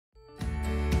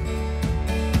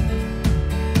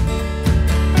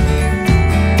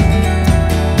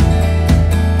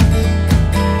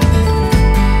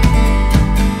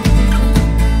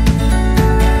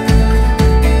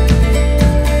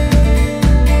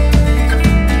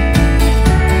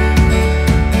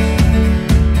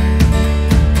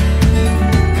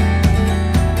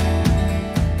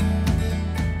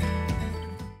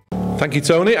Thank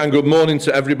you, Tony, and good morning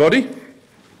to everybody.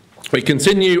 We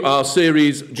continue our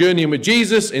series, Journeying with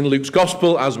Jesus, in Luke's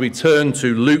Gospel as we turn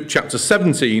to Luke chapter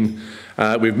 17.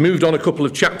 We've moved on a couple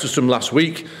of chapters from last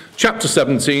week, chapter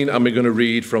 17, and we're going to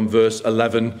read from verse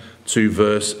 11 to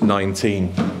verse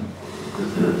 19.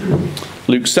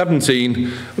 Luke 17,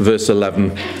 verse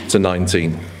 11 to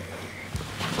 19.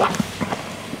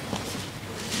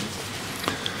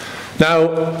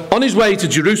 Now, on his way to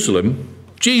Jerusalem,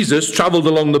 Jesus travelled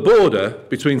along the border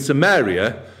between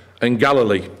Samaria and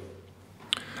Galilee.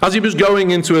 As he was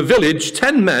going into a village,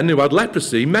 10 men who had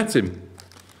leprosy met him.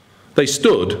 They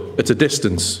stood at a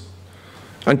distance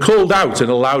and called out in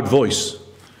a loud voice,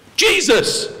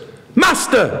 "Jesus,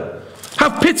 Master,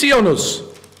 have pity on us."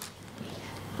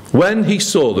 When he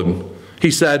saw them, he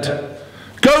said,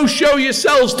 "Go show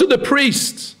yourselves to the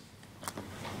priests."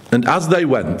 And as they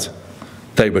went,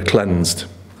 they were cleansed.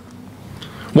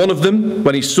 One of them,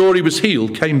 when he saw he was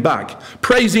healed, came back,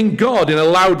 praising God in a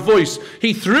loud voice.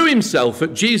 He threw himself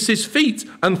at Jesus' feet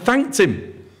and thanked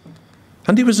him.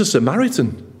 And he was a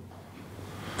Samaritan.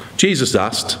 Jesus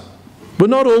asked, "Were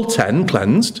not all 10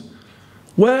 cleansed?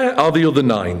 Where are the other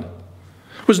 9?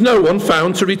 Was no one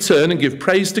found to return and give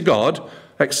praise to God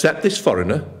except this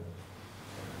foreigner?"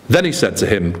 Then he said to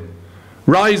him,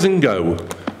 "Rise and go.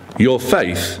 Your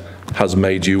faith has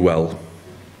made you well."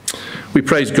 We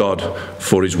praise God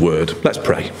for his word. Let's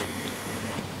pray.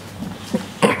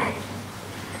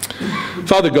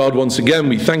 Father God, once again,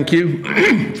 we thank you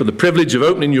for the privilege of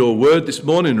opening your word this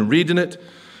morning and reading it.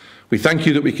 We thank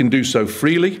you that we can do so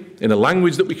freely in a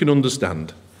language that we can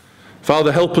understand.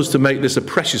 Father, help us to make this a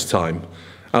precious time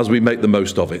as we make the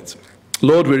most of it.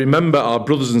 Lord, we remember our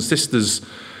brothers and sisters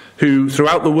who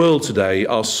throughout the world today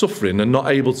are suffering and not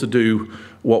able to do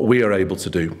what we are able to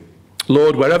do.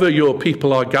 Lord, wherever your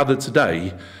people are gathered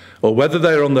today, or whether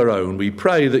they're on their own, we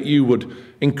pray that you would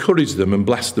encourage them and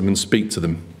bless them and speak to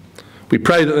them. We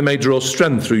pray that they may draw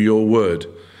strength through your word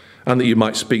and that you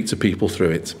might speak to people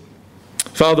through it.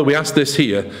 Father, we ask this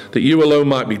here, that you alone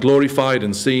might be glorified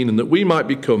and seen and that we might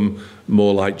become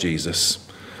more like Jesus.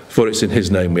 For it's in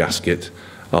his name we ask it.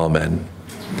 Amen.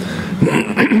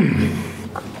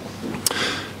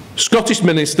 Scottish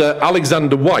minister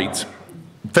Alexander Whyte,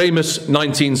 famous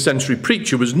 19th century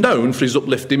preacher, was known for his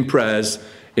uplifting prayers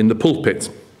in the pulpit.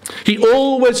 He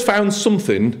always found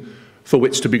something for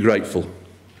which to be grateful.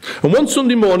 And one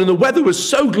Sunday morning the weather was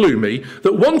so gloomy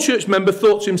that one church member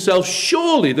thought to himself,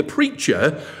 surely the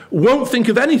preacher won't think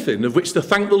of anything of which to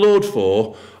thank the Lord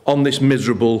for on this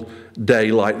miserable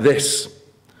day like this.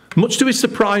 Much to his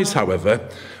surprise, however,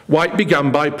 Whyte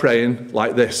began by praying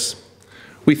like this: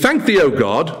 "We thank thee, O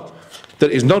God,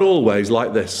 that it is not always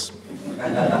like this."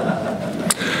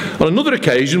 On another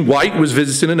occasion, Whyte was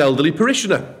visiting an elderly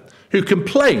parishioner who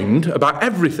complained about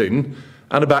everything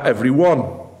and about everyone.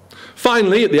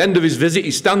 Finally, at the end of his visit, he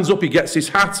stands up, he gets his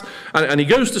hat, and he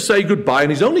goes to say goodbye,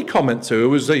 and his only comment to her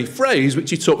was a phrase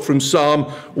which he took from Psalm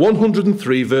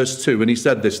 103, verse 2, and he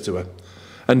said this to her: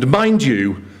 "And mind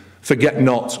you, forget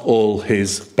not all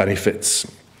his benefits."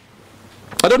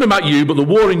 I don't know about you, but the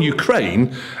war in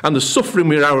Ukraine and the suffering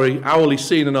we're hourly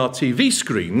seeing on our TV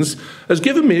screens has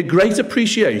given me a great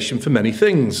appreciation for many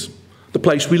things. The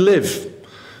place we live,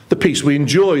 the peace we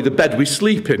enjoy, the bed we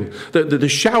sleep in, the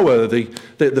shower,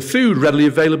 the food readily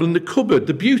available in the cupboard,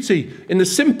 the beauty in the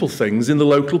simple things in the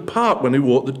local park when we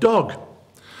walk the dog.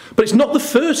 But it's not the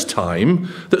first time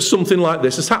that something like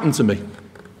this has happened to me.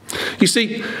 You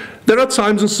see, there are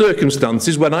times and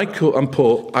circumstances when I'm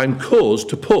caused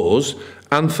to pause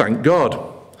and thank God.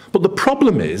 But the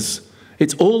problem is,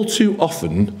 it's all too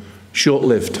often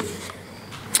short-lived.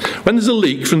 When there's a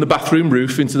leak from the bathroom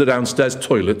roof into the downstairs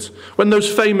toilet, when those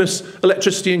famous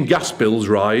electricity and gas bills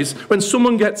rise, when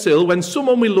someone gets ill, when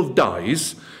someone we love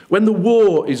dies, when the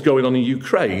war is going on in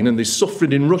Ukraine and there's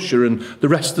suffering in Russia and the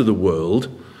rest of the world,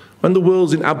 when the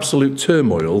world's in absolute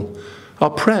turmoil,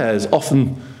 our prayers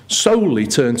often solely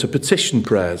turn to petition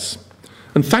prayers,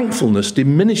 and thankfulness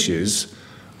diminishes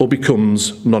or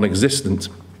becomes non-existent.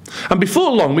 And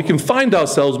before long, we can find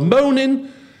ourselves moaning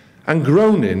and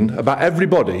groaning about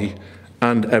everybody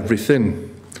and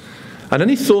everything. And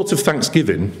any thought of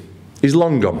thanksgiving is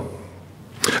long gone.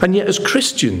 And yet, as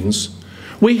Christians,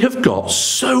 we have got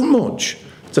so much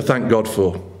to thank God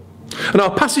for. And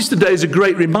our passage today is a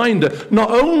great reminder,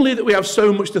 not only that we have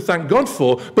so much to thank God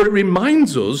for, but it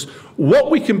reminds us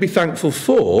what we can be thankful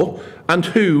for and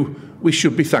who we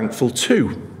should be thankful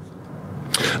to.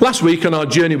 Last week on our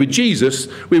journey with Jesus,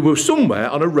 we were somewhere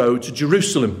on a road to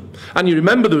Jerusalem. And you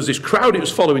remember there was this crowd, it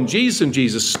was following Jesus, and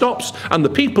Jesus stops, and the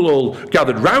people all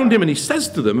gathered round him, and he says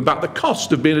to them about the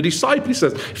cost of being a disciple. He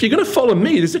says, if you're going to follow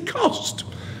me, there's a cost.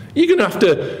 You're going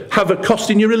to have a cost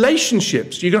in your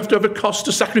relationships. You're going to have a cost,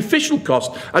 a sacrificial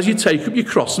cost, as you take up your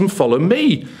cross and follow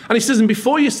me. And he says, and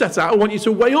before you set out, I want you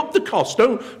to weigh up the cost.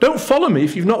 Don't follow me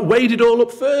if you've not weighed it all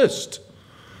up first.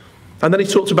 And then he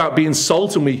talked about being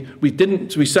salt, and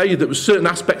we say that there were certain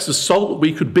aspects of salt that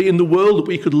we could be in the world, that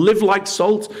we could live like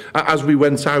salt as we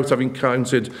went out, having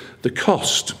counted the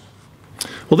cost.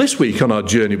 Well, this week on our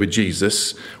journey with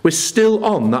Jesus, we're still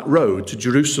on that road to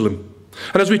Jerusalem.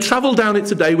 And as we travel down it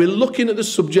today, we're looking at the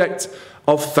subject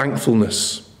of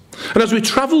thankfulness. And as we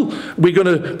travel, we're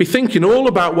going to be thinking all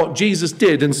about what Jesus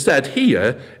did and said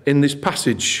here in this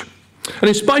passage. And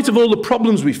in spite of all the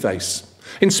problems we face,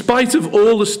 in spite of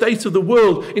all the state of the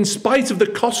world, in spite of the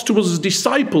cost to us as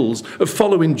disciples of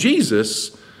following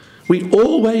Jesus, we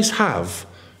always have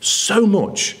so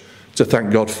much to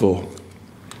thank God for.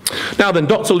 Now then,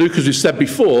 Dr. Luke, as we said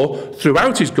before,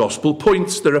 throughout his gospel,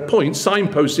 there are points,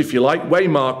 signposts if you like, way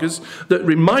markers, that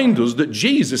remind us that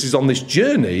Jesus is on this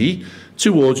journey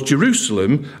towards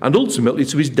Jerusalem and ultimately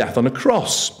to his death on a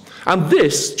cross. And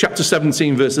this, chapter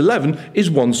 17, verse 11, is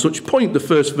one such point. The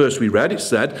first verse we read, it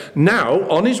said, now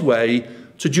on his way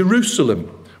to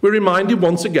Jerusalem. We're reminded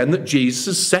once again that Jesus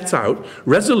has set out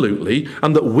resolutely,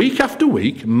 and that week after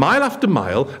week, mile after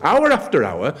mile, hour after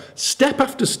hour, step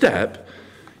after step,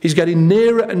 he's getting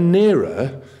nearer and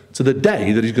nearer to the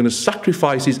day that he's going to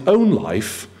sacrifice his own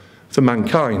life for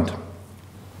mankind.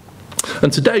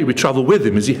 And today we travel with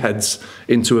him as he heads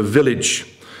into a village,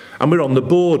 and we're on the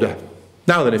border.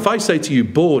 Now then, if I say to you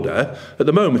border, at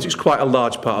the moment it's quite a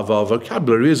large part of our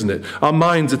vocabulary, isn't it? Our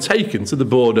minds are taken to the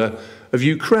border of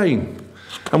Ukraine,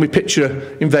 and we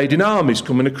picture invading armies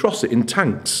coming across it in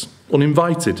tanks,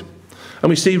 uninvited. And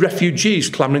we see refugees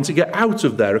clamouring to get out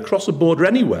of there, across a border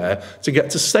anywhere, to get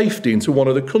to safety into one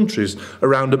of the countries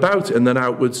around about it, and then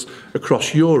outwards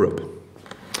across Europe.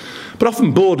 But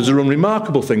often borders are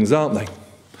unremarkable things, aren't they?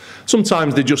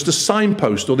 Sometimes they're just a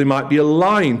signpost, or they might be a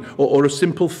line or a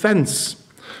simple fence.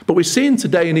 But we're seeing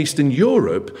today in Eastern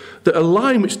Europe that a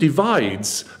line which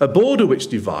divides, a border which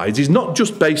divides, is not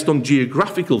just based on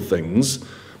geographical things,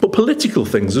 but political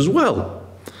things as well.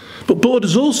 But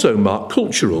borders also mark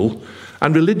cultural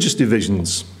and religious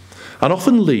divisions, and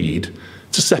often lead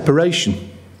to separation.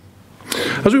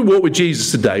 As we walk with Jesus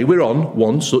today, we're on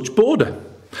one such border.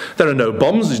 There are no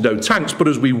bombs, there's no tanks, but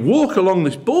as we walk along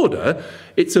this border,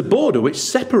 it's a border which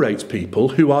separates people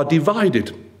who are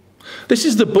divided. This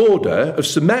is the border of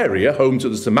Samaria, home to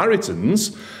the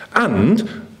Samaritans, and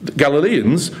the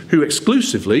Galileans, who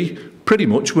exclusively pretty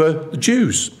much were the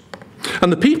Jews.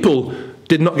 And the people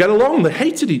did not get along. They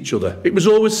hated each other. It was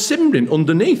always simmering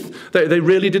underneath. They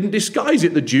really didn't disguise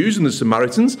it, the Jews and the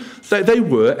Samaritans. They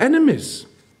were enemies.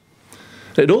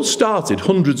 It all started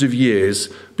hundreds of years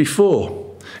before.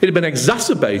 It had been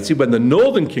exacerbated when the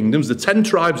northern kingdoms, the 10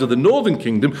 tribes of the northern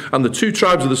kingdom and the 2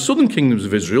 tribes of the southern kingdoms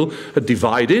of Israel had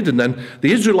divided, and then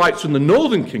the Israelites from the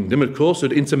northern kingdom, of course,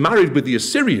 had intermarried with the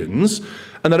Assyrians,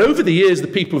 and that over the years the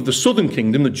people of the southern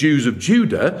kingdom, the Jews of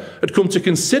Judah, had come to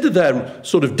consider their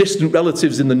sort of distant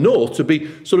relatives in the north to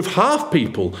be sort of half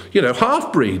people,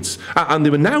 half-breeds, and they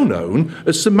were now known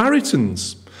as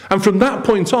Samaritans. And from that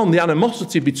point on, the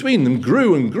animosity between them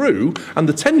grew and grew, and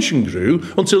the tension grew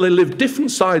until they lived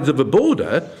different sides of a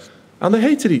border, and they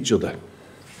hated each other.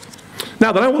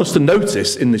 Now then, I want us to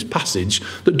notice in this passage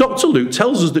that Dr. Luke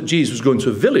tells us that Jesus was going to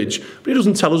a village, but he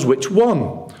doesn't tell us which one.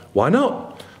 Why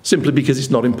not? Simply because it's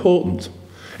not important.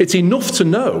 It's enough to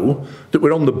know that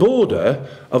we're on the border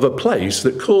of a place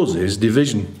that causes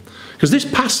division. Because this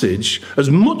passage, as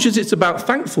much as it's about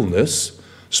thankfulness,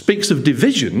 speaks of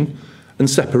division and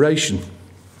separation.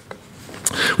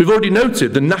 We've already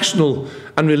noted the national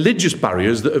and religious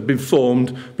barriers that have been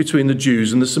formed between the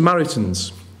Jews and the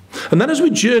Samaritans. And then as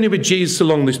we journey with Jesus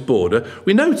along this border,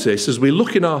 we notice, as we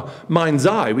look in our mind's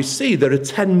eye, we see there are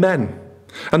 10 men.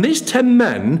 And these 10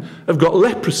 men have got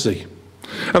leprosy.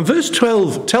 And verse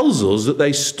 12 tells us that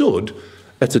they stood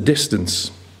at a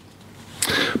distance.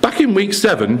 Back in week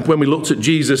 7, when we looked at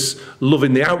Jesus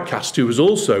loving the outcast who has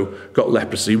also got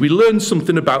leprosy, we learned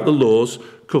something about the laws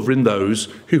covering those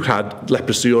who had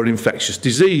leprosy or infectious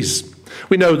disease.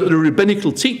 We know that the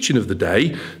rabbinical teaching of the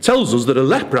day tells us that a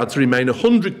leper had to remain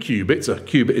 100 cubits. A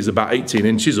cubit is about 18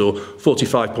 inches or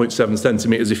 45.7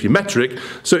 centimetres if you're metric.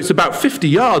 So it's about 50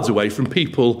 yards away from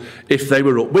people if they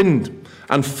were upwind.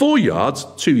 And 4 yards,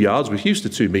 2 yards, we're used to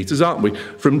 2 metres, aren't we,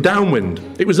 from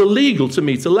downwind. It was illegal to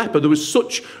meet a leper. There were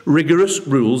such rigorous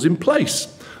rules in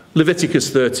place. Leviticus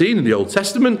 13 in the Old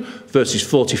Testament, verses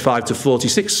 45 to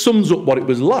 46, sums up what it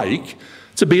was like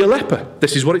to be a leper.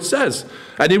 This is what it says.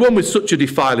 Anyone with such a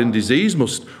defiling disease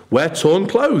must wear torn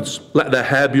clothes, let their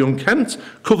hair be unkempt,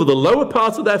 cover the lower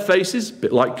part of their faces, a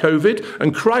bit like COVID,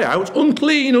 and cry out,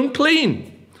 unclean,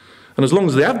 unclean. And as long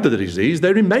as they have the disease,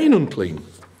 they remain unclean.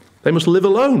 They must live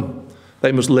alone.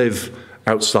 They must live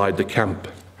outside the camp.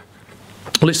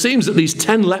 Well, it seems that these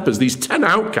 10 lepers, these 10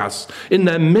 outcasts, in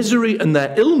their misery and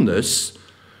their illness,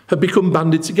 have become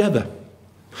banded together.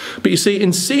 But you see,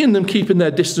 in seeing them keeping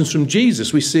their distance from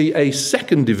Jesus, we see a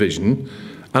second division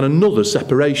and another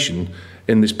separation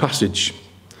in this passage.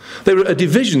 They were a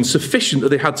division sufficient that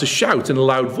they had to shout in a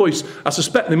loud voice. I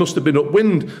suspect they must have been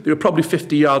upwind. They were probably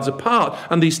 50 yards apart.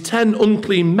 And these 10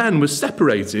 unclean men were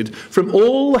separated from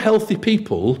all the healthy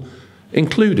people,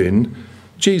 including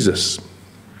Jesus.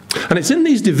 And it's in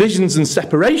these divisions and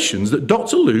separations that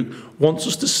Dr. Luke wants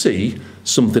us to see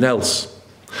something else.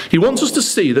 He wants us to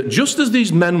see that just as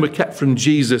these men were kept from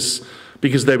Jesus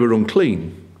because they were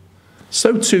unclean,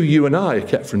 so too you and I are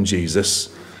kept from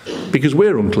Jesus because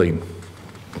we're unclean,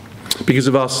 because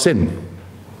of our sin.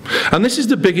 And this is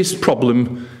the biggest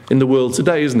problem in the world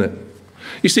today, isn't it?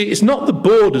 You see, it's not the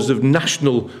borders of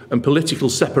national and political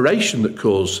separation that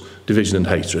cause division and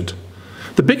hatred.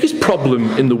 The biggest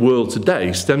problem in the world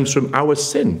today stems from our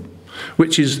sin,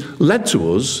 which has led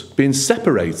to us being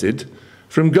separated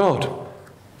from God.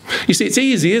 You see, it's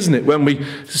easy, isn't it, when we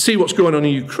see what's going on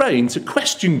in Ukraine, to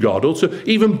question God or to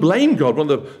even blame God. One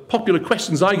of the popular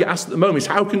questions I get asked at the moment is,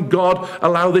 how can God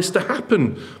allow this to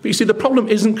happen? But you see, the problem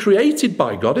isn't created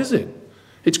by God, is it?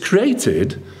 It's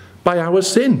created by our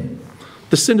sin,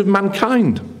 the sin of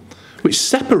mankind, which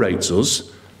separates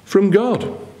us from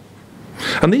God.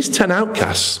 And these 10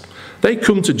 outcasts, they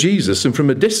come to Jesus, and from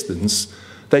a distance,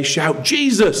 they shout,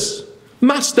 Jesus,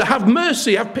 Master, have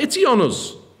mercy, have pity on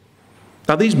us.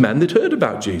 Now, these men, they'd heard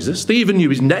about Jesus. They even knew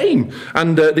his name.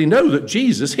 And they know that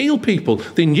Jesus healed people.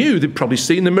 They'd probably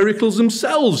seen the miracles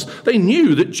themselves. They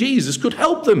knew that Jesus could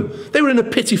help them. They were in a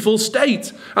pitiful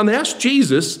state. And they asked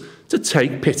Jesus to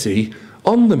take pity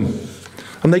on them.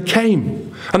 And they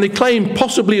came. And they came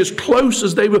possibly as close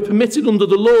as they were permitted under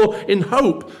the law in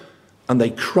hope. And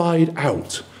they cried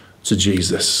out to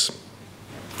Jesus.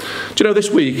 Do you know,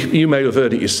 this week, you may have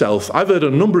heard it yourself, I've heard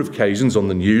on a number of occasions on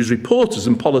the news, reporters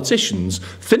and politicians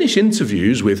finish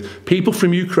interviews with people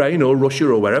from Ukraine or Russia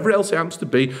or wherever else it happens to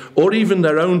be, or even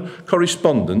their own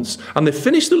correspondents, and they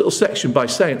finish the little section by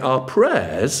saying, our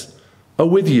prayers are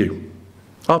with you.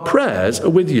 Our prayers are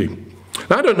with you.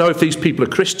 Now, I don't know if these people are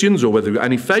Christians or whether they've got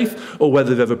any faith or whether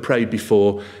they've ever prayed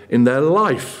before in their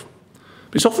life.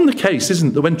 But it's often the case, isn't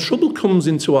it, that when trouble comes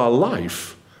into our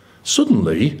life,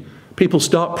 suddenly people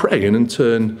start praying and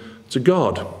turn to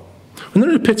God. When they're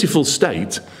in a pitiful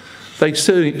state, they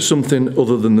say something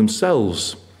other than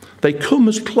themselves. They come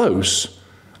as close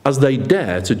as they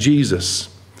dare to Jesus,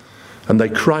 and they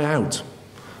cry out,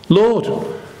 Lord,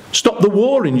 stop the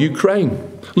war in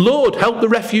Ukraine. Lord, help the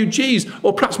refugees.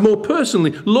 Or perhaps more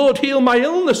personally, Lord, heal my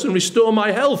illness and restore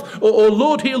my health. Or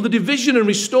Lord, heal the division and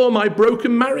restore my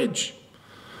broken marriage.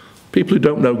 People who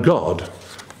don't know God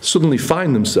suddenly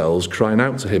find themselves crying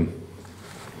out to him.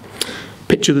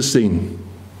 Picture the scene.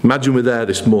 Imagine we're there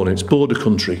this morning. It's border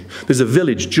country. There's a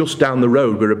village just down the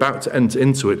road. We're about to enter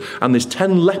into it. And there's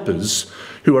 10 lepers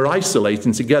who are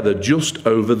isolating together just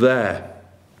over there.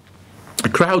 A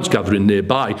crowd's gathering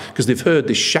nearby because they've heard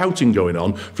this shouting going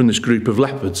on from this group of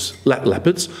lepers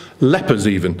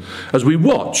even. As we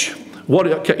watch,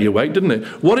 it kept you awake, didn't it?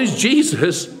 What is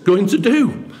Jesus going to do?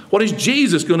 What is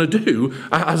Jesus going to do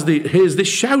as hears this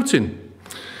shouting?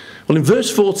 Well, in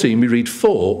verse 14, we read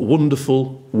 4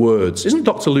 wonderful words. Isn't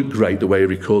Dr. Luke great the way he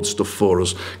records stuff for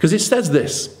us? Because it says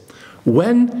this,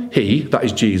 when he, that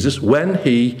is Jesus, when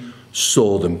he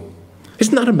saw them.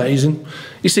 Isn't that amazing?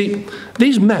 You see,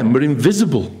 these men were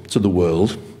invisible to the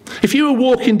world. If you were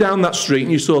walking down that street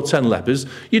and you saw 10 lepers,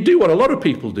 you'd do what a lot of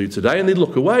people do today, and they'd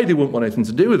look away. They wouldn't want anything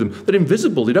to do with them. They're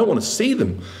invisible. They don't want to see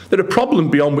them. They're a problem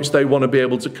beyond which they want to be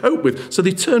able to cope with. So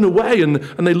they turn away and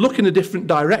they look in a different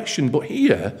direction. But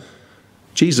here,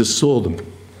 Jesus saw them.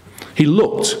 He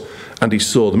looked and he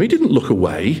saw them. He didn't look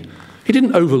away. He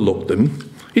didn't overlook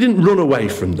them. He didn't run away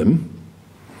from them.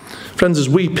 Friends, as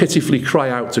we pitifully cry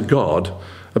out to God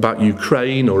about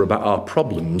Ukraine or about our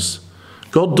problems,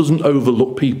 God doesn't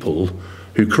overlook people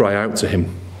who cry out to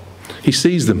him. He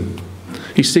sees them.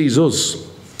 He sees us.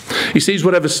 He sees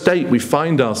whatever state we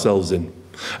find ourselves in.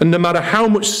 And no matter how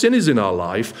much sin is in our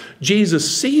life,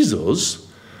 Jesus sees us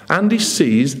and he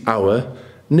sees our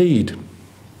need.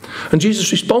 And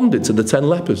Jesus responded to the 10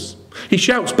 lepers. He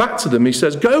shouts back to them. He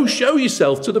says, go show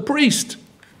yourself to the priest.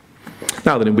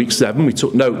 Now then, in week 7, we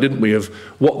took note, didn't we, of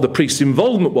what the priest's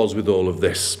involvement was with all of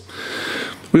this.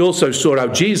 We also saw how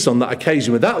Jesus on that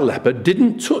occasion with that leper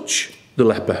didn't touch the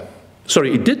leper.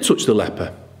 Sorry, he did touch the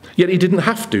leper, yet he didn't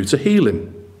have to heal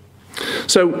him.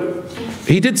 So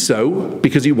he did so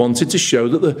because he wanted to show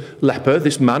that the leper,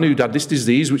 this man who'd had this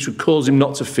disease which would cause him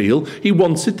not to feel, he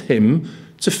wanted him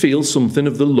to feel something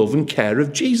of the love and care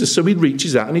of Jesus. So he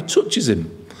reaches out and he touches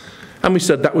him. And we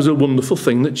said that was a wonderful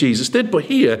thing that Jesus did. But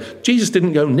here, Jesus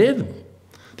didn't go near them.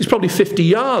 There's probably 50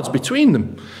 yards between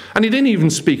them. And he didn't even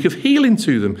speak of healing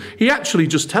to them. He actually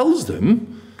just tells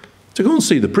them to go and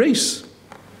see the priest.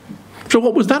 So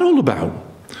what was that all about?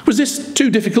 Was this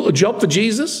too difficult a job for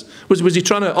Jesus? Was he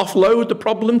trying to offload the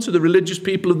problem to the religious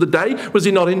people of the day? Was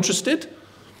he not interested?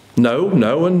 No,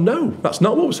 no, and no. That's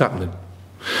not what was happening.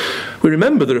 We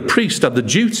remember that a priest had the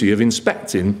duty of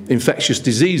inspecting infectious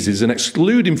diseases and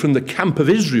excluding from the camp of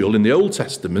Israel in the Old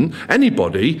Testament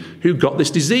anybody who got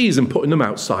this disease and putting them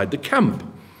outside the camp,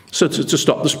 so to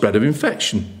stop the spread of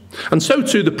infection. And so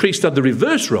too the priest had the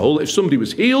reverse role. If somebody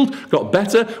was healed, got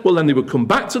better, well then they would come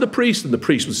back to the priest and the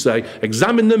priest would say,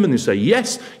 examine them, and they'd say,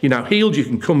 yes, you're now healed, you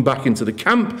can come back into the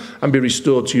camp and be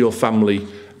restored to your family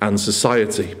and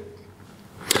society.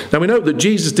 Now we know that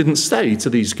Jesus didn't say to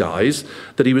these guys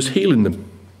that he was healing them.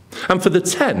 And for the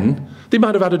 10, they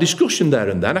might have had a discussion there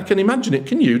and then. I can imagine it.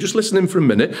 Can you? Just listen in for a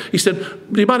minute.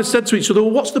 They might have said to each other,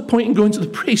 well, what's the point in going to the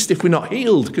priest if we're not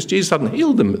healed? Because Jesus hadn't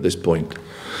healed them at this point.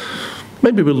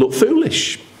 Maybe we'll look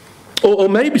foolish. Or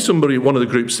maybe one of the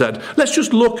group said, let's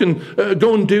just look and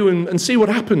go and do and see what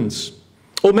happens.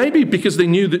 Or maybe because they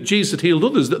knew that Jesus had healed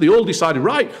others, that they all decided,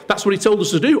 right, that's what he told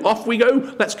us to do. Off we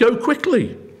go. Let's go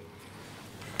quickly.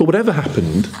 But whatever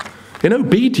happened, in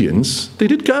obedience, they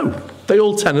did go. They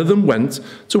all 10 of them went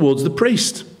towards the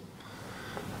priest.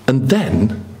 And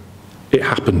then it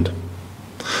happened.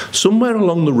 Somewhere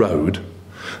along the road,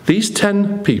 these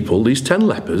 10 people, these 10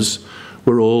 lepers,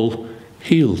 were all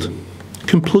healed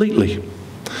completely.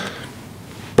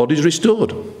 Bodies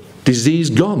restored,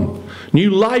 disease gone, new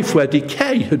life where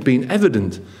decay had been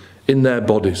evident in their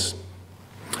bodies.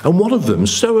 And one of them,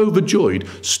 so overjoyed,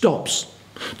 stops,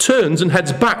 turns and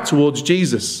heads back towards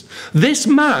Jesus. This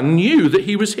man knew that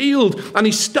he was healed, and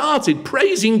he started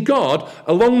praising God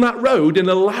along that road in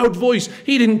a loud voice.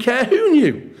 He didn't care who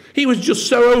knew. He was just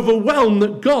so overwhelmed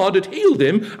that God had healed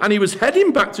him, and he was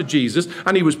heading back to Jesus,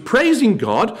 and he was praising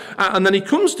God, and then he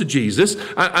comes to Jesus,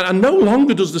 and no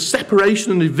longer does the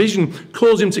separation and division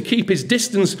cause him to keep his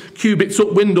distance cubits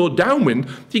upwind or downwind.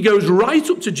 He goes right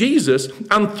up to Jesus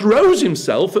and throws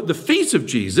himself at the feet of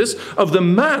Jesus, of the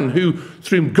man who,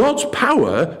 through God's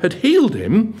power, had healed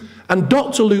him, and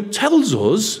Dr. Luke tells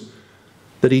us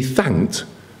that he thanked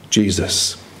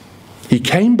Jesus. He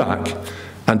came back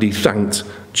and he thanked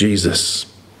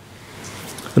Jesus.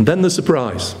 And then the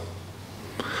surprise.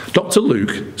 Dr.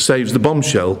 Luke saves the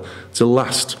bombshell to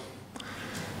last.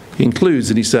 He includes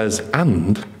and he says,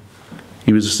 and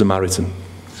he was a Samaritan.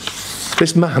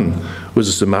 This man was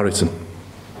a Samaritan.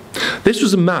 This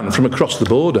was a man from across the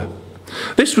border.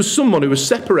 This was someone who was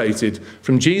separated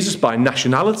from Jesus by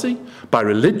nationality, by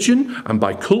religion, and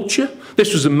by culture.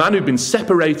 This was a man who'd been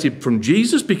separated from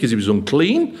Jesus because he was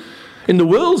unclean. In the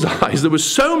world's eyes, there were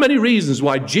so many reasons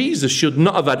why Jesus should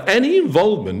not have had any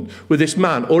involvement with this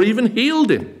man or even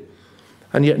healed him.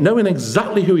 And yet, knowing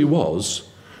exactly who he was,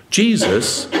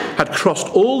 Jesus had crossed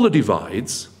all the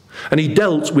divides and he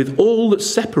dealt with all that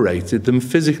separated them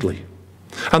physically.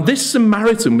 And this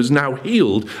Samaritan was now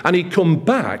healed, and he'd come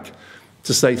back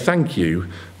to say thank you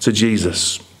to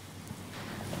Jesus.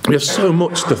 We have so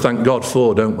much to thank God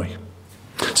for, don't we?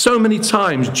 So many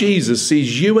times Jesus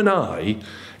sees you and I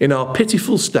in our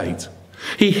pitiful state.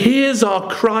 He hears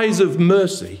our cries of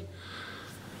mercy,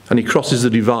 and he crosses the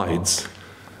divides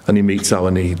and he meets our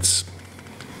needs.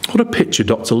 What a picture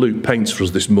Dr. Luke paints for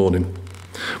us this morning.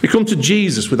 We come to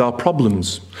Jesus with our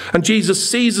problems, and Jesus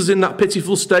sees us in that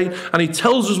pitiful state, and he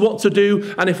tells us what to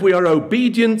do, and if we are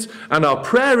obedient, and our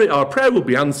prayer will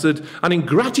be answered, and in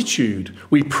gratitude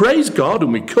we praise God,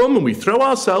 and we come and we throw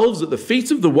ourselves at the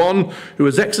feet of the one who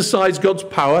has exercised God's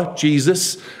power,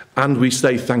 Jesus, and we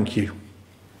say thank you.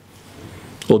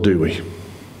 Or do we?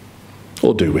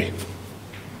 Or do we?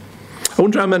 I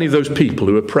wonder how many of those people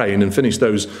who are praying and finish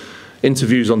those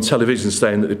interviews on television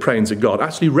saying that they're praying to God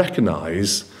actually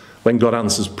recognise when God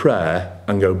answers prayer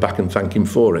and go back and thank him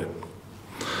for it.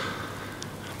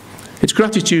 It's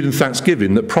gratitude and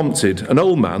thanksgiving that prompted an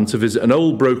old man to visit an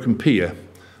old broken pier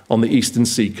on the eastern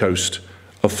seacoast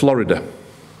of Florida.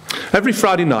 Every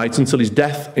Friday night until his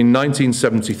death in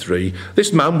 1973,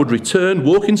 this man would return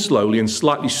walking slowly and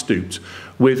slightly stooped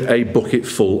with a bucket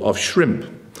full of shrimp.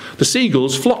 The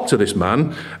seagulls flocked to this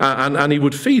man and he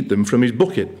would feed them from his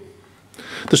bucket.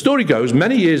 The story goes,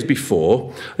 many years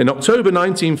before, in October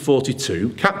 1942,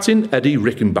 Captain Eddie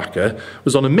Rickenbacker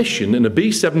was on a mission in a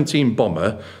B-17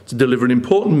 bomber to deliver an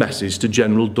important message to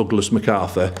General Douglas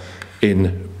MacArthur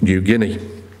in New Guinea.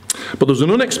 But there was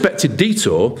an unexpected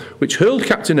detour which hurled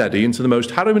Captain Eddie into the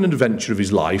most harrowing adventure of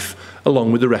his life,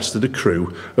 along with the rest of the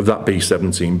crew of that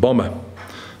B-17 bomber.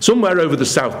 Somewhere over the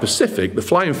South Pacific, the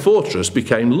Flying Fortress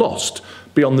became lost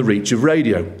beyond the reach of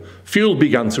radio. Fuel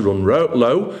began to run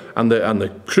low, and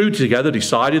the crew together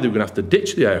decided they were going to have to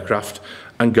ditch the aircraft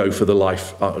and go for the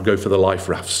life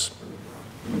rafts.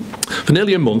 For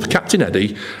nearly a month, Captain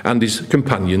Eddie and his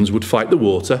companions would fight the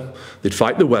water, they'd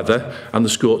fight the weather and the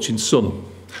scorching sun.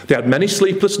 They had many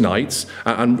sleepless nights,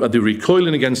 and they were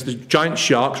recoiling against the giant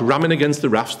sharks, ramming against the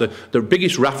rafts. The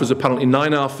biggest raft was apparently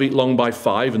 9.5 feet long by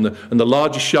 5, and the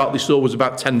largest shark they saw was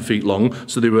about 10 feet long.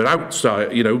 So they were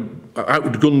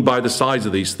outgunned by the size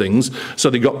of these things. So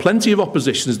they got plenty of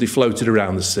opposition as they floated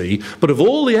around the sea. But of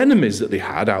all the enemies that they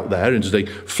had out there, and as they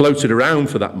floated around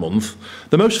for that month,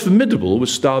 the most formidable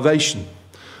was starvation.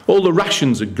 All the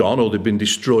rations had gone, or they'd been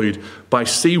destroyed by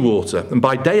seawater. And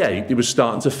by day 8, they were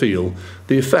starting to feel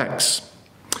the effects.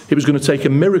 It was going to take a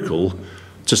miracle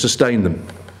to sustain them.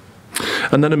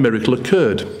 And then a miracle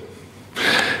occurred.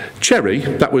 Cherry,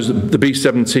 that was the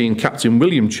B-17 Captain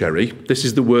William Cherry, this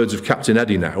is the words of Captain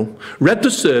Eddie now, read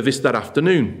the service that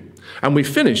afternoon. And we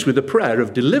finished with a prayer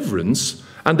of deliverance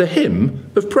and a hymn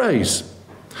of praise.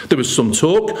 There was some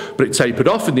talk, but it tapered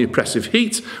off in the oppressive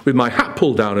heat. With my hat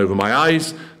pulled down over my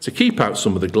eyes to keep out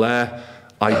some of the glare,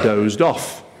 I dozed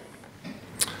off.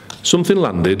 Something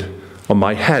landed on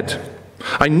my head.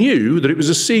 I knew that it was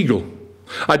a seagull.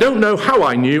 I don't know how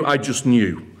I knew, I just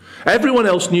knew. Everyone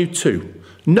else knew too.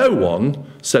 No one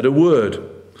said a word.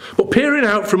 But peering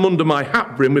out from under my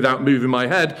hat brim without moving my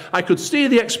head, I could see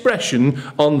the expression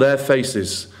on their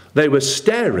faces. They were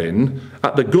staring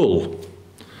at the gull.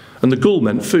 And the gull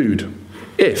meant food,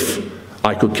 if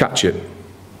I could catch it.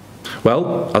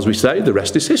 Well, as we say, the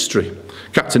rest is history.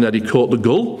 Captain Eddie caught the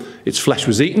gull, its flesh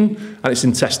was eaten, and its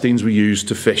intestines were used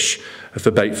to fish,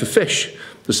 for bait for fish.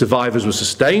 The survivors were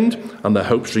sustained, and their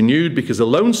hopes renewed, because a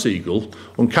lone seagull,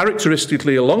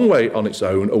 uncharacteristically a long way on its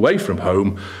own, away from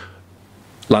home,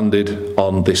 landed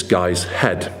on this guy's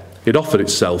head. It offered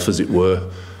itself, as it were,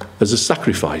 as a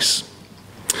sacrifice.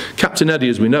 Captain Eddie,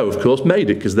 as we know, of course, made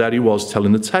it, because there he was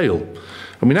telling the tale.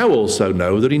 And we now also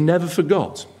know that he never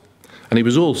forgot. And he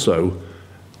was also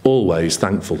always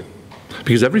thankful.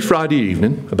 Because every Friday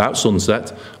evening, about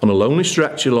sunset, on a lonely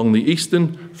stretch along the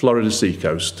eastern Florida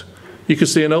seacoast, you could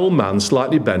see an old man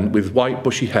slightly bent with white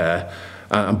bushy hair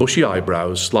and bushy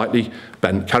eyebrows, slightly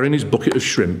bent, carrying his bucket of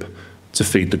shrimp to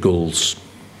feed the gulls.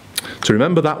 To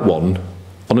remember that one,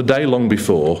 on a day long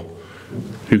before,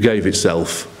 who gave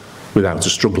itself without a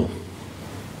struggle.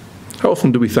 How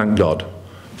often do we thank God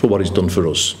for what he's done for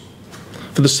us?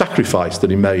 For the sacrifice that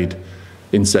he made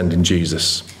in sending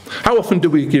Jesus? How often do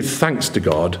we give thanks to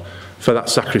God for that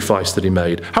sacrifice that he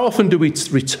made? How often do we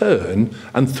return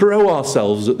and throw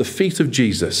ourselves at the feet of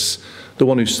Jesus, the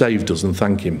one who saved us, and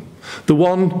thank him? The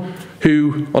one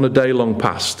who, on a day long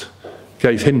past,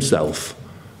 gave himself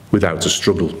without a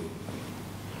struggle.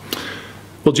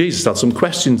 Well, Jesus had some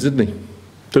questions, didn't he?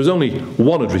 There was only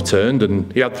one had returned, and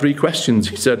he had 3 questions.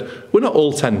 He said, "We're not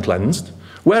all 10 cleansed.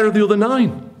 Where are the other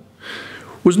 9?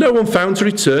 Was no one found to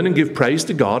return and give praise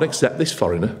to God except this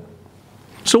foreigner?"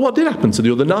 So what did happen to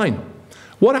the other 9?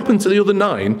 What happened to the other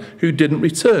 9 who didn't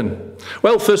return?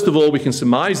 Well, first of all, we can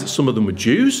surmise that some of them were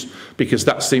Jews, because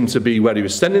that seemed to be where he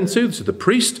was sending to the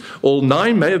priest. All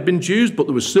 9 may have been Jews, but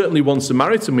there was certainly one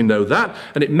Samaritan, we know that.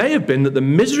 And it may have been that the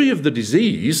misery of the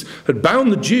disease had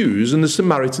bound the Jews and the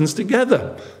Samaritans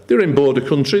together. They were in border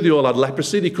country, they all had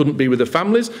leprosy, they couldn't be with their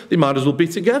families, they might as well be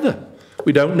together.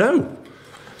 We don't know.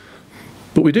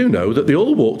 But we do know that they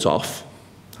all walked off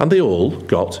and they all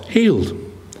got healed.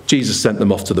 Jesus sent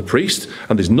them off to the priest,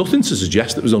 and there's nothing to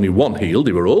suggest that there was only one healed.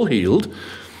 They were all healed.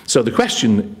 So the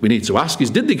question we need to ask is,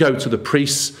 did they go to the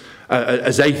priests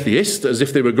as atheists, as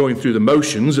if they were going through the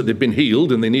motions, that they'd been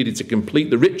healed and they needed to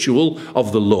complete the ritual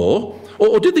of the law?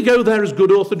 Or did they go there as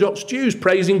good Orthodox Jews,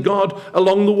 praising God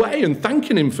along the way and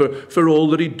thanking him for all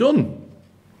that he'd done?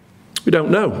 We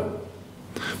don't know.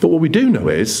 But what we do know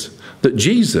is that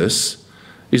Jesus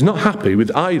is not happy with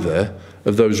either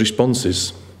of those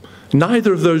responses.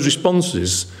 Neither of those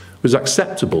responses was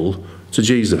acceptable to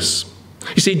Jesus.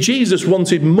 You see, Jesus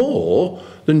wanted more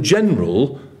than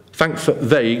general,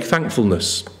 vague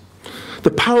thankfulness.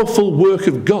 The powerful work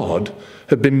of God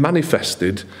had been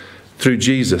manifested through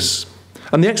Jesus.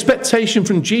 And the expectation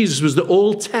from Jesus was that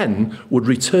all 10 would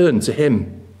return to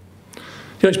him.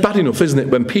 You know, it's bad enough, isn't it,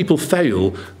 when people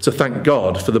fail to thank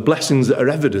God for the blessings that are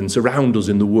evident around us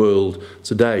in the world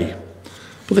today.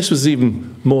 But this was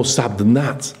even more sad than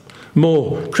that,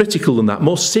 more critical than that,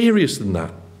 more serious than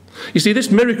that. You see, this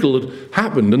miracle had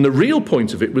happened, and the real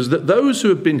point of it was that those who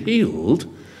had been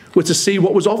healed were to see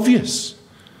what was obvious,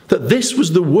 that this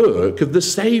was the work of the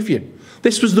Saviour.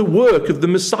 This was the work of the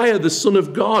Messiah, the Son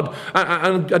of God.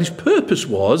 And his purpose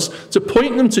was to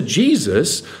point them to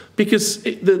Jesus, because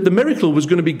the miracle was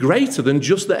going to be greater than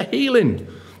just their healing.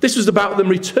 This was about them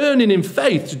returning in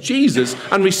faith to Jesus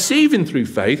and receiving through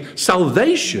faith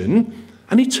salvation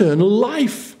and eternal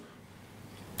life.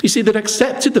 You see, they'd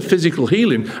accepted the physical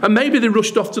healing, and maybe they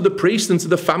rushed off to the priest and to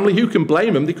the family. Who can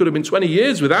blame them? They could have been 20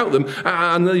 years without them,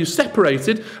 and they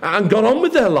separated and got on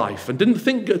with their life and didn't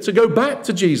think to go back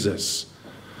to Jesus.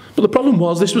 But the problem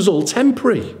was, this was all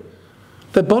temporary.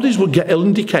 Their bodies would get ill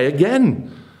and decay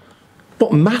again.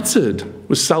 What mattered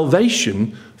was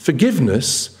salvation,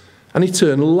 forgiveness, and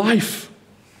eternal life.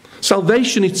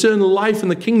 Salvation, eternal life,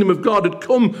 and the kingdom of God had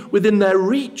come within their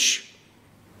reach.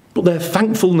 But their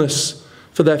thankfulness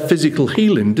for their physical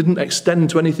healing didn't extend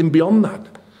to anything beyond that.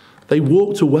 They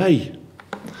walked away.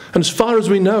 And as far as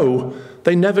we know,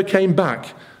 they never came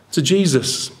back to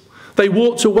Jesus. They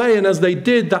walked away, and as they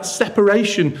did, that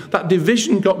separation, that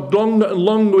division got longer and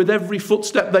longer with every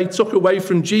footstep they took away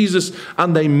from Jesus,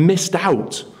 and they missed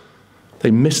out.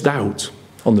 They missed out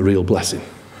on the real blessing.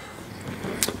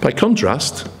 By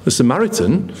contrast, the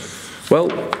Samaritan, well,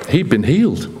 he'd been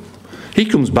healed. He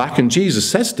comes back and Jesus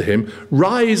says to him,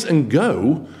 "Rise and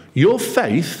go, your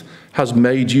faith has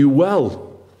made you well."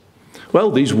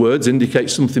 Well, these words indicate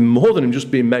something more than him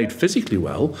just being made physically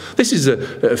well. This is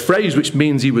a phrase which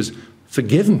means he was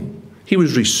forgiven. He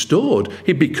was restored.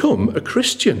 He'd become a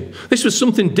Christian. This was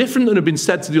something different than had been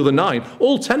said to the other 9.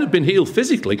 All 10 had been healed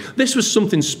physically. This was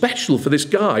something special for this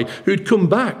guy who'd come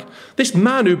back. This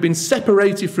man who'd been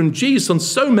separated from Jesus on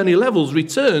so many levels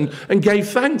returned and gave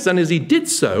thanks. And as he did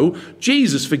so,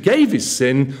 Jesus forgave his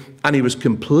sin, and he was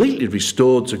completely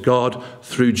restored to God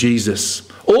through Jesus.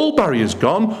 All barriers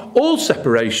gone, all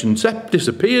separation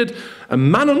disappeared, a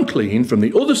man unclean from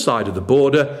the other side of the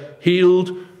border,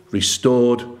 healed,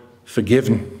 restored,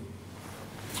 forgiven.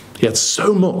 He had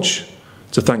so much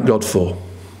to thank God for.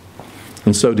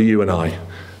 And so do you and I.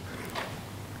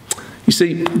 You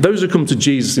see, those who come to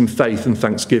Jesus in faith and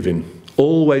thanksgiving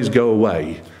always go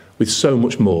away with so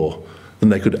much more than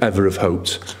they could ever have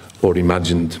hoped or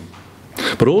imagined.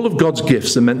 But all of God's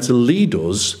gifts are meant to lead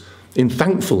us in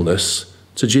thankfulness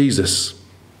to Jesus.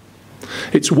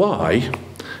 It's why,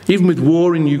 even with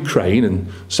war in Ukraine and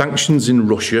sanctions in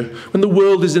Russia, when the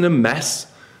world is in a mess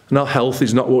and our health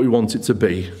is not what we want it to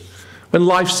be, when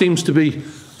life seems to be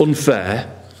unfair,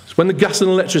 when the gas and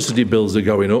electricity bills are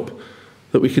going up,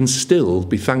 that we can still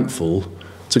be thankful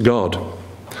to God.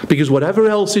 Because whatever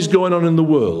else is going on in the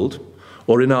world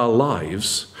or in our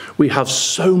lives, we have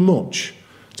so much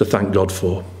to thank God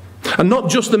for. And not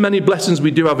just the many blessings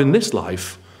we do have in this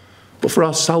life, but for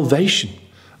our salvation,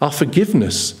 our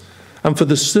forgiveness, and for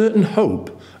the certain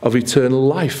hope of eternal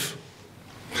life.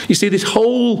 You see, this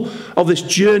whole of this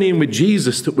journeying with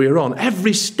Jesus that we're on,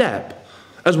 every step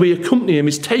as we accompany him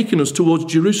is taking us towards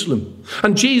Jerusalem.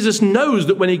 And Jesus knows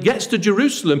that when he gets to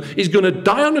Jerusalem, he's going to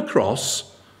die on a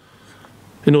cross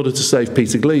in order to save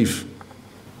Peter Gleave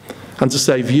and to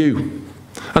save you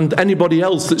and anybody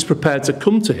else that's prepared to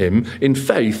come to him in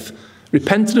faith,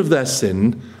 repentant of their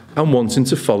sin and wanting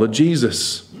to follow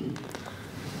Jesus.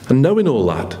 And knowing all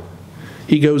that,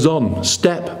 he goes on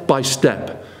step by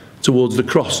step towards the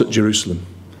cross at Jerusalem.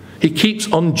 He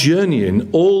keeps on journeying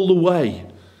all the way,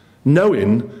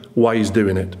 knowing why he's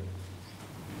doing it.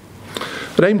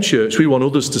 At AIM Church, we want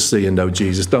others to see and know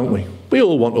Jesus, don't we? We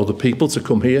all want other people to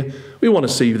come here. We want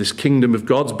to see this kingdom of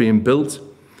God's being built.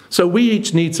 So we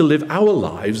each need to live our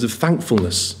lives of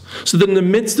thankfulness, so that in the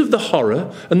midst of the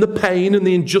horror and the pain and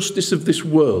the injustice of this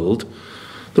world,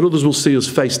 that others will see us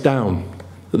face down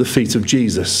at the feet of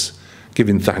Jesus,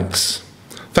 giving thanks,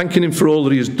 thanking him for all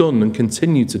that he has done and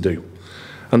continue to do,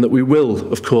 and that we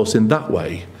will, of course, in that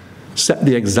way, set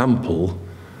the example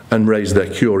and raise their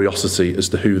curiosity as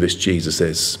to who this Jesus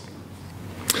is.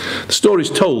 The story is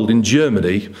told in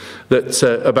Germany that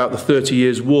about the 30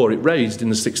 Years' War it raged in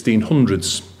the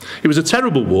 1600s. It was a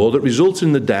terrible war that resulted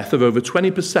in the death of over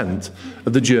 20%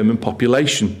 of the German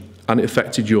population, and it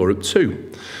affected Europe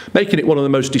too, making it one of the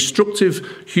most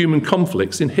destructive human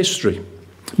conflicts in history.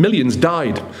 Millions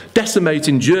died,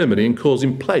 decimating Germany and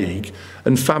causing plague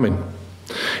and famine.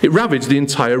 It ravaged the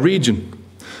entire region.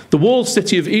 The walled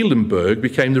city of Eilenburg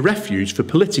became the refuge for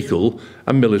political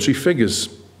and military figures.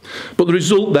 But the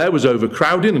result there was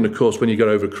overcrowding, and of course when you got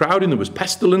overcrowding there was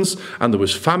pestilence and there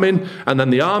was famine, and then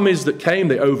the armies that came,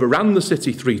 they overran the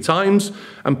city 3 times,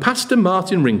 and Pastor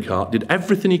Martin Rinkart did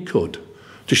everything he could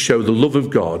to show the love of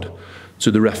God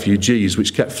to the refugees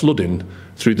which kept flooding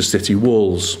through the city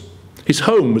walls. His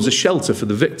home was a shelter for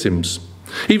the victims,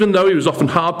 even though he was often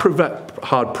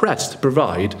hard-pressed to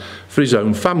provide for his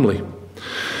own family.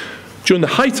 During the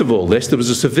height of all this, there was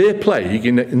a severe plague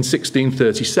in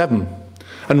 1637,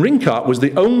 and Rinkart was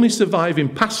the only surviving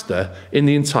pastor in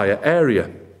the entire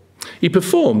area. He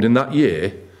performed in that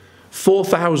year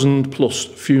 4,000 plus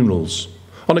funerals.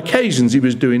 On occasions, he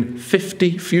was doing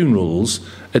 50 funerals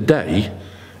a day,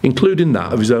 including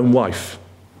that of his own wife.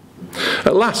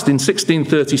 At last, in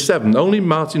 1637, only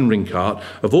Martin Rinkart,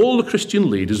 of all the Christian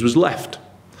leaders, was left.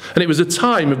 And it was a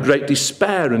time of great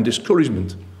despair and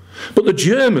discouragement. But the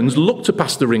Germans looked to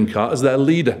Pastor Rinkart as their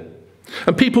leader.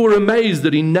 And people were amazed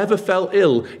that he never fell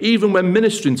ill, even when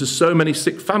ministering to so many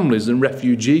sick families and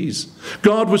refugees.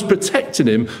 God was protecting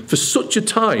him for such a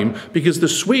time because the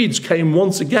Swedes came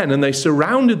once again and they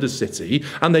surrounded the city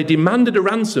and they demanded a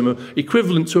ransom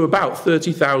equivalent to about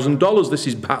 $30,000. This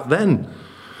is back then.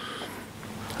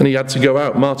 And he had to go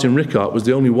out. Martin Rinkart was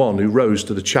the only one who rose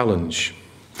to the challenge.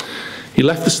 He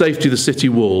left the safety of the city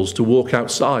walls to walk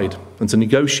outside and to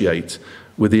negotiate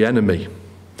with the enemy.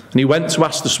 And he went to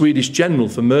ask the Swedish general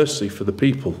for mercy for the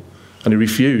people, and he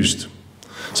refused.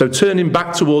 So turning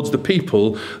back towards the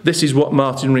people, this is what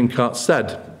Martin Rinkart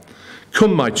said: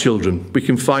 "Come, my children, we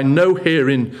can find no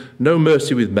hearing, no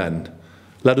mercy with men.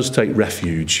 Let us take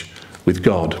refuge with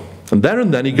God." And there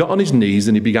and then he got on his knees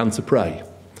and he began to pray.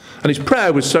 And his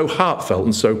prayer was so heartfelt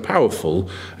and so powerful,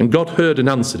 and God heard and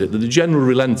answered it, that the general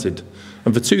relented.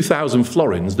 And for 2,000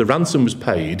 florins, the ransom was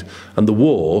paid, and the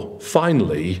war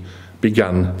finally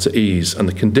began to ease, and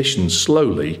the conditions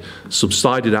slowly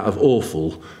subsided out of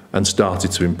awful and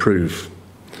started to improve.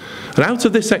 And out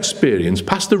of this experience,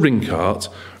 Pastor Rinkart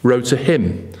wrote a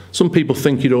hymn. Some people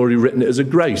think he'd already written it as a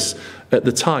grace at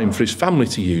the time for his family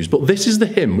to use, but this is the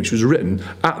hymn which was written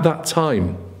at that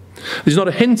time. There's not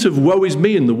a hint of woe is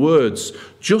me in the words,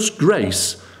 just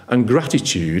grace and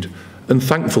gratitude and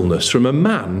thankfulness from a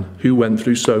man who went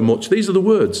through so much. These are the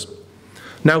words: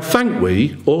 "Now thank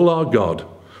we all our God,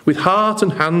 with heart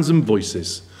and hands and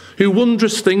voices, who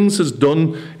wondrous things has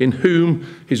done, in whom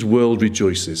his world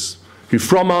rejoices, who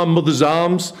from our mother's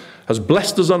arms has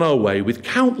blessed us on our way with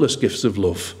countless gifts of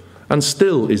love, and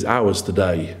still is ours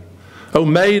today. Oh,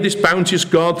 may this bounteous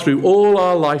God through all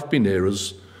our life be near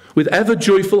us, with ever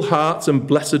joyful hearts and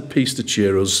blessed peace to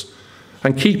cheer us,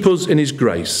 and keep us in his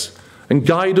grace, and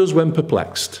guide us when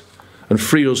perplexed, and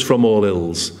free us from all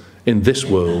ills in this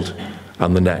world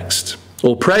and the next.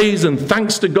 All praise and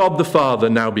thanks to God the Father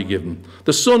now be given,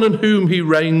 the Son in whom he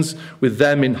reigns with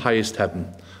them in highest heaven,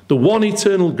 the one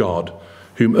eternal God,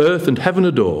 whom earth and heaven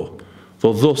adore,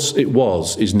 for thus it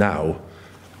was, is now,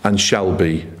 and shall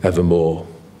be evermore."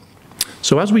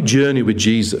 So as we journey with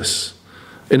Jesus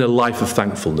in a life of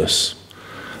thankfulness,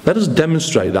 let us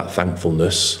demonstrate that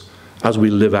thankfulness as we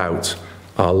live out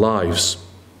our lives.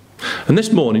 And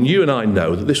this morning, you and I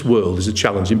know that this world is a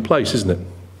challenging place, isn't it?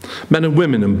 Men and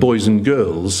women and boys and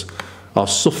girls are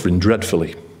suffering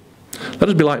dreadfully. Let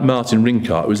us be like Martin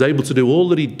Rinkart, who was able to do all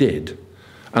that he did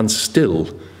and still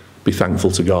be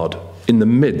thankful to God in the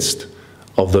midst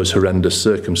of those horrendous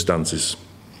circumstances.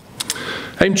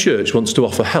 AIM Church wants to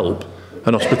offer help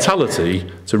and hospitality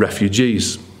to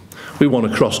refugees. We want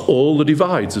to cross all the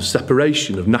divides of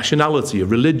separation, of nationality, of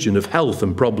religion, of health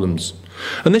and problems.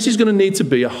 And this is going to need to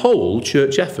be a whole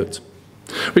church effort.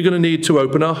 We're going to need to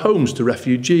open our homes to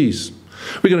refugees.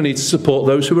 We're going to need to support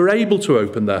those who are able to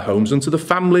open their homes and to the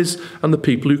families and the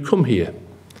people who come here.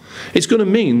 It's going to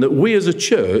mean that we as a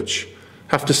church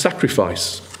have to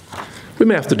sacrifice. We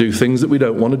may have to do things that we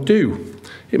don't want to do.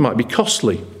 It might be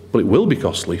costly. Well, it will be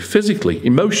costly, physically,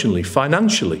 emotionally,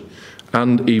 financially,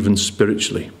 and even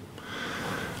spiritually.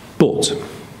 But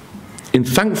in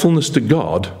thankfulness to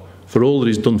God for all that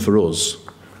he's done for us,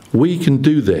 we can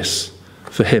do this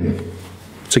for him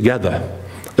together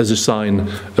as a sign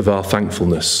of our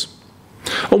thankfulness.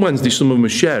 On Wednesday, some of them were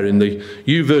sharing the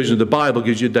U version of the Bible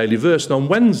gives you a daily verse, and on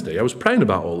Wednesday I was praying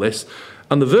about all this,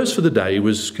 and the verse for the day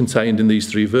was contained in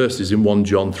these 3 verses in 1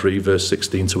 John 3 verse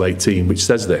 16 to 18, which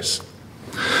says this: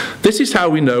 "This is how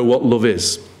we know what love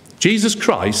is. Jesus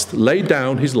Christ laid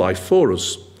down his life for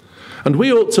us, and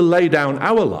we ought to lay down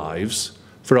our lives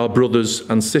for our brothers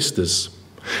and sisters.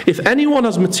 If anyone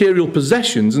has material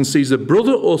possessions and sees a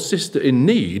brother or sister in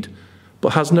need,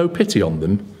 but has no pity on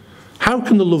them, how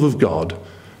can the love of God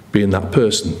be in that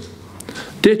person?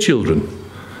 Dear children,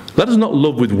 let us not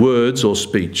love with words or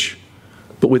speech,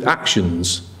 but with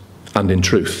actions and in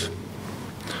truth.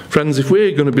 Friends, if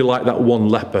we're going to be like that one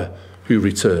leper who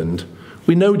returned,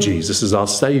 we know Jesus as our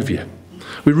Saviour.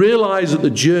 We realise that the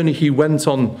journey he went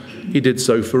on, he did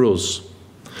so for us.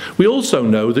 We also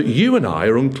know that you and I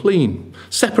are unclean,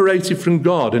 separated from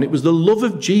God, and it was the love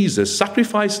of Jesus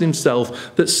sacrificing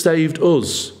himself that saved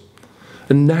us.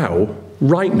 And now,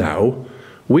 right now,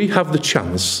 we have the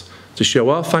chance to show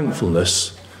our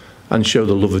thankfulness and show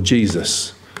the love of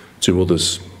Jesus to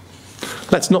others.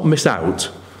 Let's not miss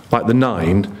out like the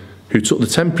 9 who took the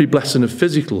temporary blessing of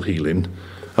physical healing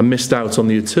and missed out on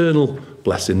the eternal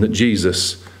blessing that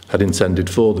Jesus had intended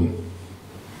for them.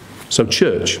 So,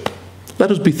 church,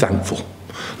 let us be thankful.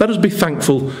 Let us be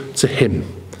thankful to him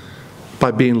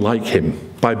by being like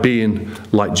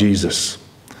Jesus.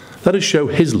 Let us show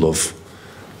his love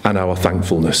and our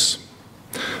thankfulness.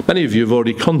 Many of you have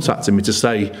already contacted me to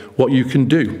say what you can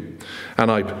do,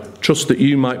 and I trust that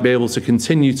you might be able to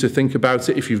continue to think about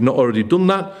it. If you've not already done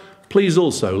that, please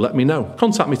also let me know.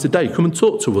 Contact me today. Come and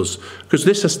talk to us, because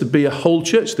this has to be a whole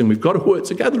church thing. We've got to work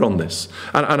together on this.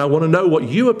 And I want to know what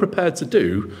you are prepared to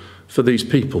do for these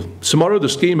people. Tomorrow the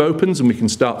scheme opens and we can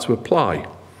start to apply.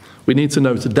 We need to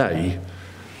know today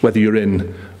whether you're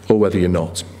in or whether you're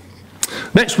not.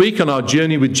 Next week on our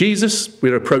journey with Jesus,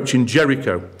 we're approaching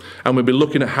Jericho, and we'll be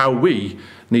looking at how we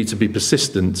need to be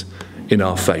persistent in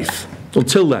our faith.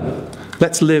 Until then,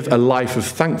 let's live a life of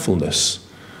thankfulness,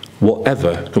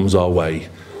 whatever comes our way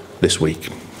this week.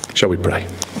 Shall we pray?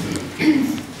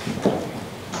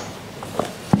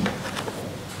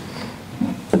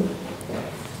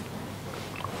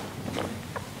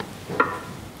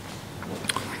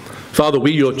 Father,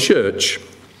 we, your church,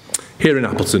 here in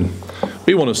Appleton,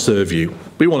 we want to serve you.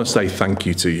 We want to say thank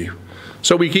you to you.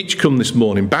 So we each come this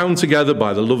morning, bound together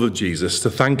by the love of Jesus, to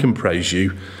thank and praise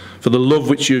you for the love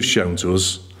which you have shown to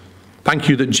us. Thank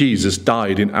you that Jesus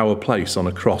died in our place on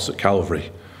a cross at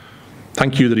Calvary.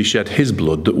 Thank you that he shed his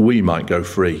blood that we might go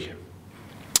free.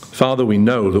 Father, we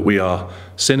know that we are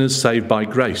sinners saved by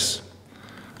grace,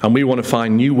 and we want to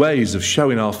find new ways of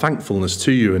showing our thankfulness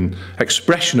to you and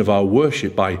expression of our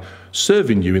worship by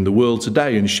serving you in the world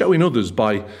today and showing others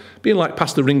by being like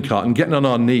Pastor Rinkart and getting on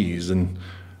our knees and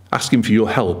asking for your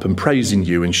help and praising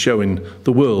you and showing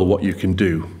the world what you can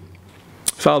do.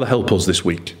 Father, help us this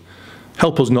week.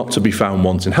 Help us not to be found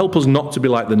wanting. Help us not to be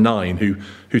like the 9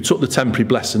 who took the temporary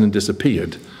blessing and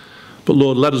disappeared. But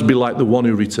Lord, let us be like the one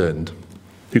who returned,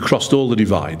 who crossed all the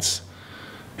divides,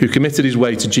 who committed his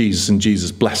way to Jesus and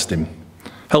Jesus blessed him.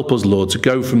 Help us, Lord, to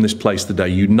go from this place today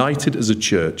united as a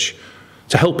church,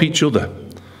 to help each other,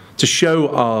 to show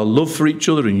our love for each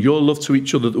other and your love to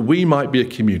each other, that we might be a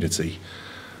community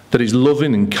that is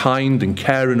loving and kind and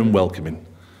caring and welcoming.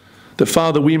 That,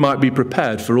 Father, we might be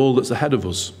prepared for all that's ahead of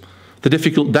us, the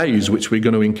difficult days which we're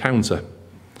going to encounter.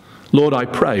 Lord, I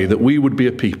pray that we would be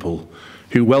a people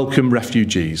who welcome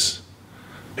refugees,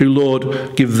 who,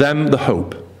 Lord, give them the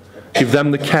hope, give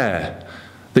them the care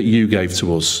that you gave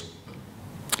to us.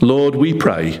 Lord, we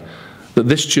pray that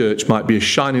this church might be a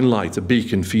shining light, a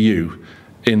beacon for you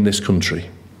in this country.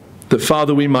 That,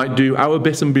 Father, we might do our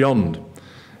bit and beyond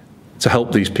to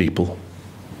help these people.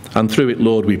 And through it,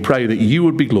 Lord, we pray that you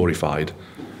would be glorified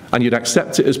and you'd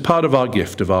accept it as part of our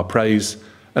gift of our praise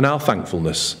and our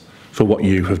thankfulness for what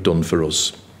you have done for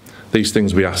us. These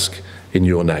things we ask in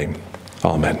your name.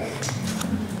 Amen.